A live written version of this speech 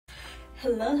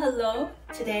Hello, hello.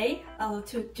 Today I want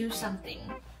to do something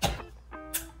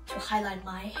to highlight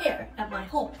my hair at my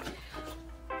home.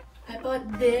 I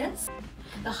bought this,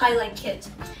 the highlight kit.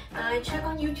 I check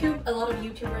on YouTube, a lot of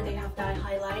YouTubers, they have dye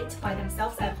highlight by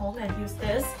themselves at home and use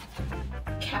this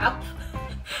cap.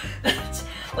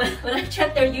 when I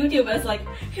check their YouTube, it's like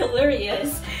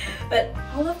hilarious. But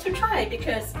I love to try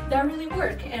because they really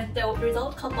work and the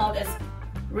result come out as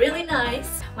really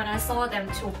nice. When I saw them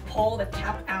to pull the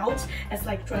cap out, it's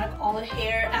like drag all the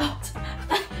hair out.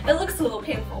 It looks a little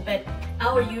painful, but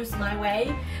I will use my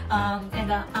way,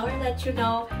 and I will let you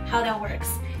know how that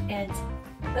works. And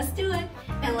let's do it.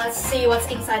 And let's see what's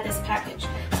inside this package.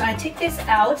 So I take this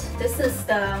out. This is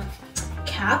the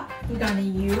cap we're gonna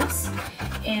use,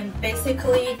 and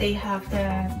basically they have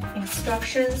the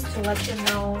instructions to let you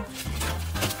know.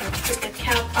 I put the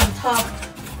cap on top.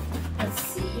 Let's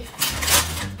see.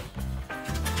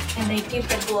 And they give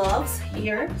the gloves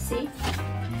here, see?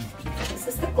 This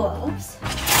is the gloves.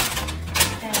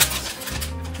 And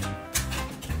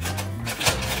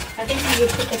I think you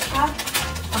put the cap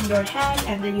on your head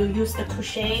and then you use the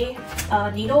crochet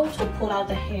needle to pull out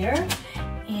the hair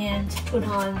and put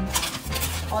on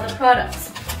all the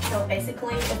products. So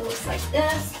basically it looks like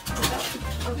this, put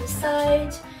out on the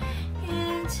side,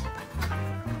 and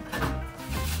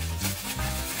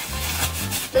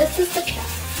this is the cap.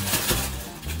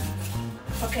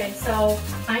 Okay, so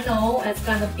I know it's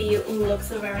gonna be looks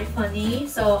very funny,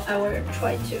 so I will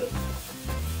try to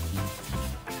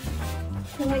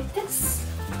do like this.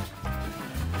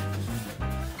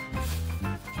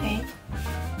 Okay,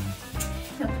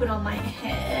 now put on my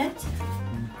head.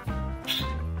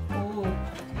 Oh,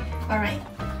 all right,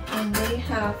 and they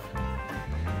have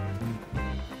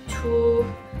two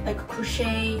like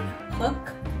crochet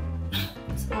hook.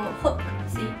 So hook,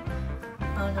 see?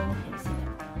 I don't know if you can see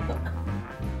that hook.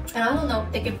 And I don't know,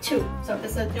 they give two, so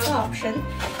this is the other option.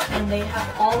 And they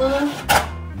have all the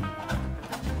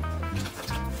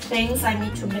things I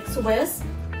need to mix with.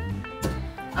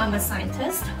 I'm a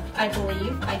scientist, I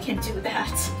believe I can do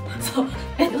that. So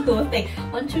I do the thing.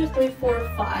 1, 2, 3,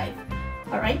 4, 5.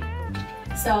 Alright?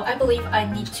 So I believe I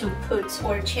need to put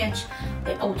or change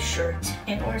the old shirt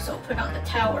and also put on the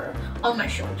towel on my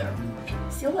shoulder. Okay,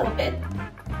 see a little bit.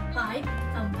 Hi,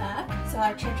 I'm back. So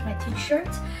I changed my t-shirt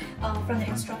from the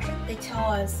instruction. They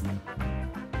tell us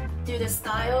do the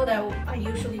style that I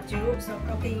usually do. So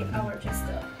probably I will just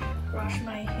brush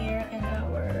my hair and I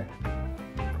will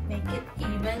make it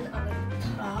even on the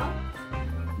top.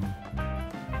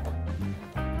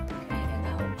 Okay, and I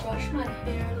will brush my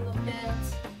hair a little bit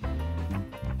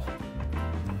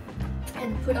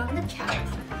and put on the cap.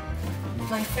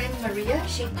 My friend Maria,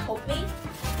 she told me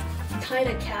tie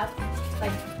the cap,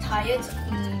 like tie it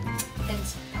and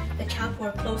the cap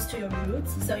were close to your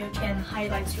roots so you can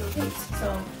highlight your roots.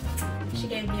 So she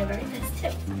gave me a very nice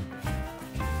tip.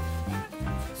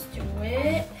 Let's do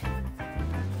it.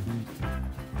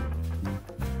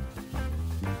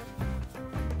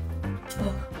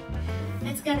 Oh,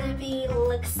 it's gonna be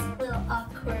looks a little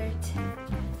awkward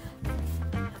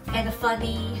and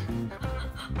funny.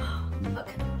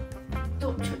 Okay,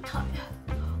 don't too tight.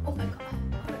 Oh my god.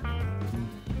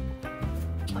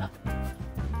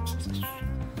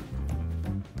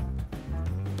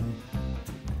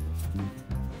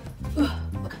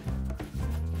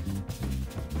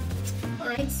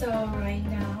 Alright, so right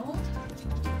now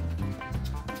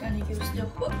I'm gonna use the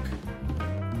hook,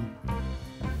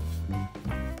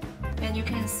 and you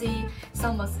can see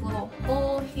some little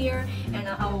hole here, and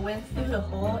I will went through the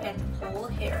hole and pull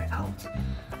hair out.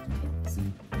 Okay, so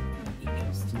let me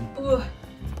just, ooh,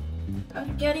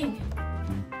 I'm getting.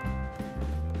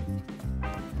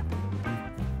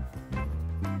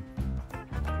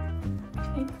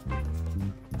 Okay.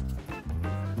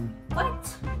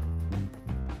 What?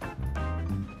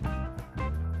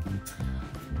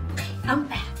 I'm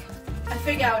back. I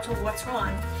figured out what's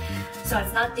wrong. So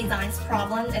it's not design's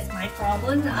problem, it's my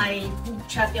problem. I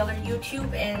checked the other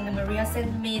YouTube and Maria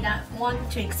sent me that one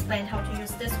to explain how to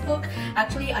use this hook.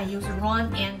 Actually, I use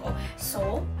wrong angle.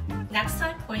 So next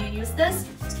time when you use this,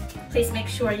 please make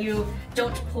sure you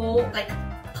don't pull, like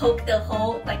poke the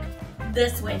hole like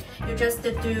this way. You just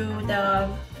do the,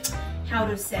 how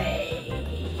to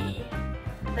say,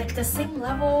 like the same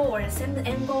level or the same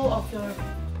angle of your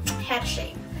head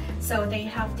shape. So they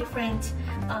have different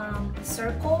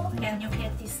circle, and you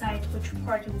can decide which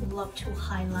part you would love to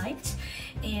highlight.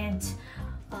 And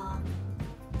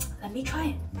let me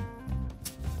try it.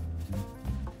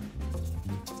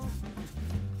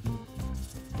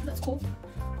 That's cool.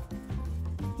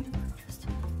 Just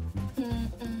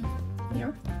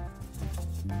here.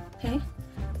 Okay.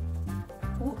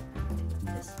 Ooh.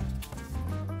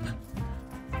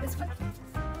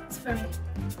 very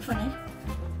funny.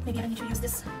 Maybe I need to use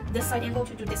this side angle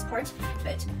to do this part,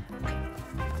 but okay.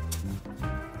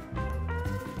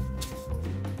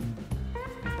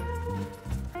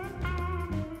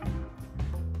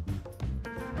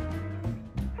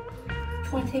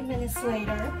 "20 minutes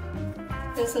later,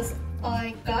 this is all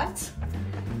I got.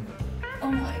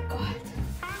 Oh my god.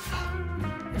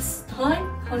 It's time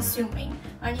consuming.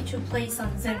 I need to play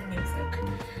some Zen music.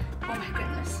 Oh my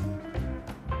goodness.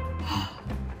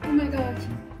 Oh my god.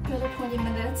 Another 20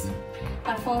 minutes.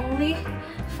 I finally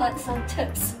find some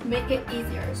tips. Make it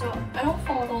easier. So I don't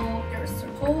follow your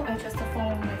circle. I just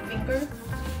follow my finger.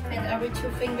 And every 2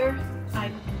 fingers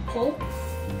I pull.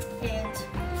 And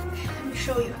let me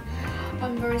show you.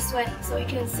 I'm very sweaty. So you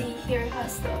can see here it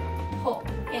has the hole.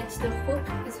 And the hook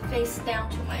is face down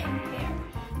to my hair.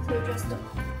 So just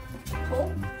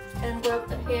pull and grab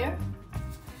the hair.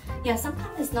 Yeah,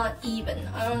 sometimes it's not even.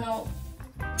 I don't know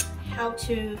how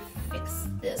to fix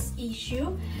this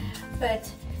issue, but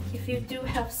if you do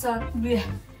have some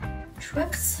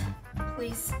tricks,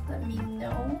 please let me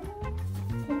know.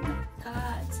 Oh my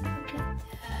god, look at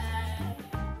that.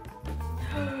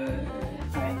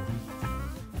 Alright,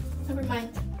 never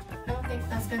mind. I don't think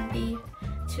that's gonna be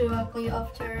too ugly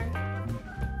after.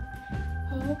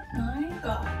 Oh my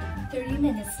god, 30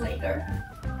 minutes later.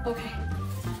 Okay,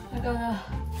 I got a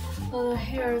lot of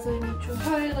hairs I need to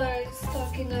highlight,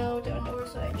 sticking out, and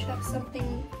also I check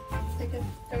something like if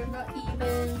they're not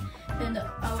even, and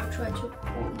I will try to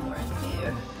pull more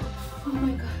hair. Oh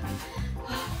my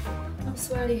god, I'm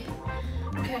sweaty.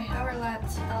 Okay, I will let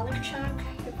Alex check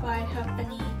if I have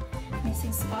any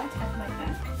missing spot at my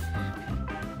back.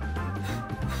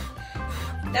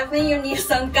 Definitely you need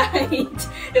some guide.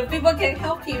 If people can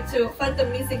help you to find the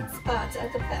missing spot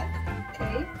at the back.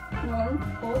 Okay, one,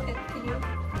 pull, and can you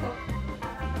pull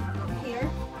here?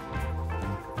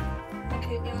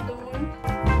 Okay, the other one.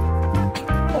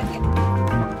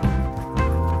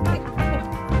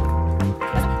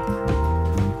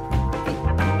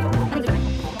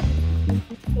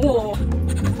 Whoa,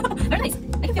 very nice.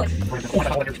 I can feel it.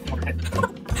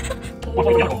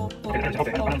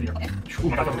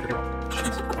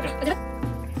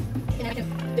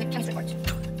 Chemistry part.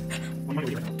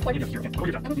 What?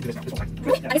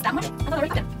 I missed that much? I thought I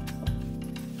already did.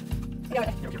 I got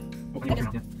it.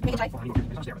 Make it tight.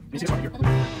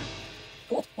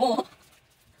 Cool. Oh.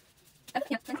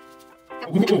 Yeah,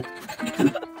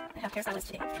 I have hairstylist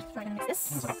today. So I'm gonna mix this.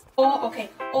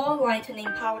 All lightening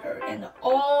powder and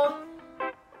all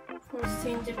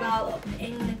Forcing develop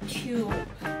in the tube.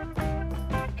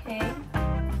 Okay.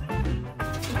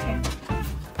 Okay.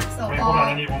 So wait, hold on,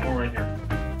 I need one more right here.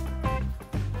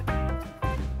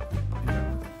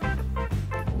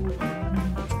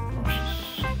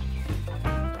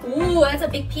 Ooh, that's a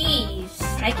big piece.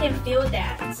 I can feel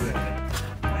that.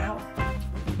 Wow.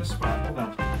 This spot, hold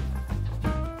on.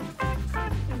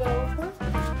 Go over.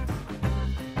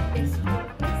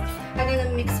 I'm gonna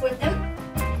mix with them.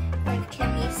 Like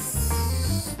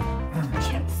chemist.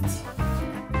 Okay.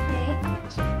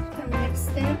 Gonna mix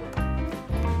them.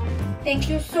 Thank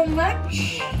you so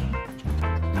much.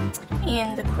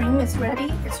 And the cream is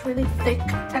ready. It's really thick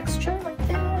texture like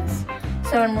this.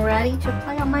 So I'm ready to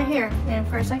apply on my hair. And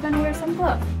first I'm gonna wear some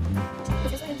gloves.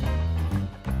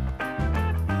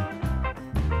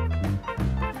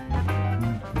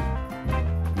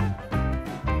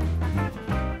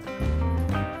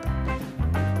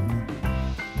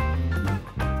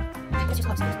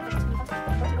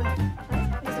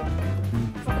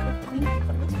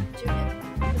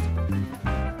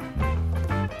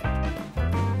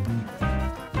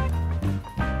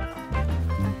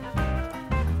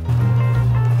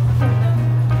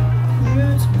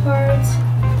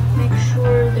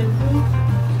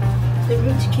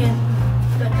 Can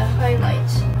get the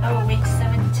highlight. I will wait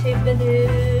 70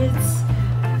 minutes.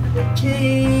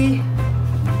 Okay.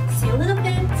 See you a little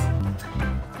bit.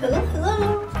 Hello,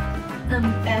 hello.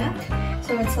 I'm back.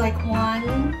 So it's like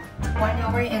 1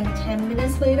 hour and 10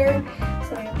 minutes later.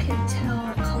 So you can tell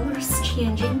the color is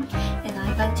changing. And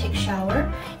I gotta take a shower.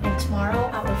 And tomorrow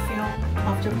I will film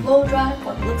after blow dry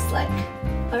what it looks like.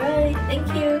 Alright, thank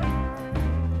you.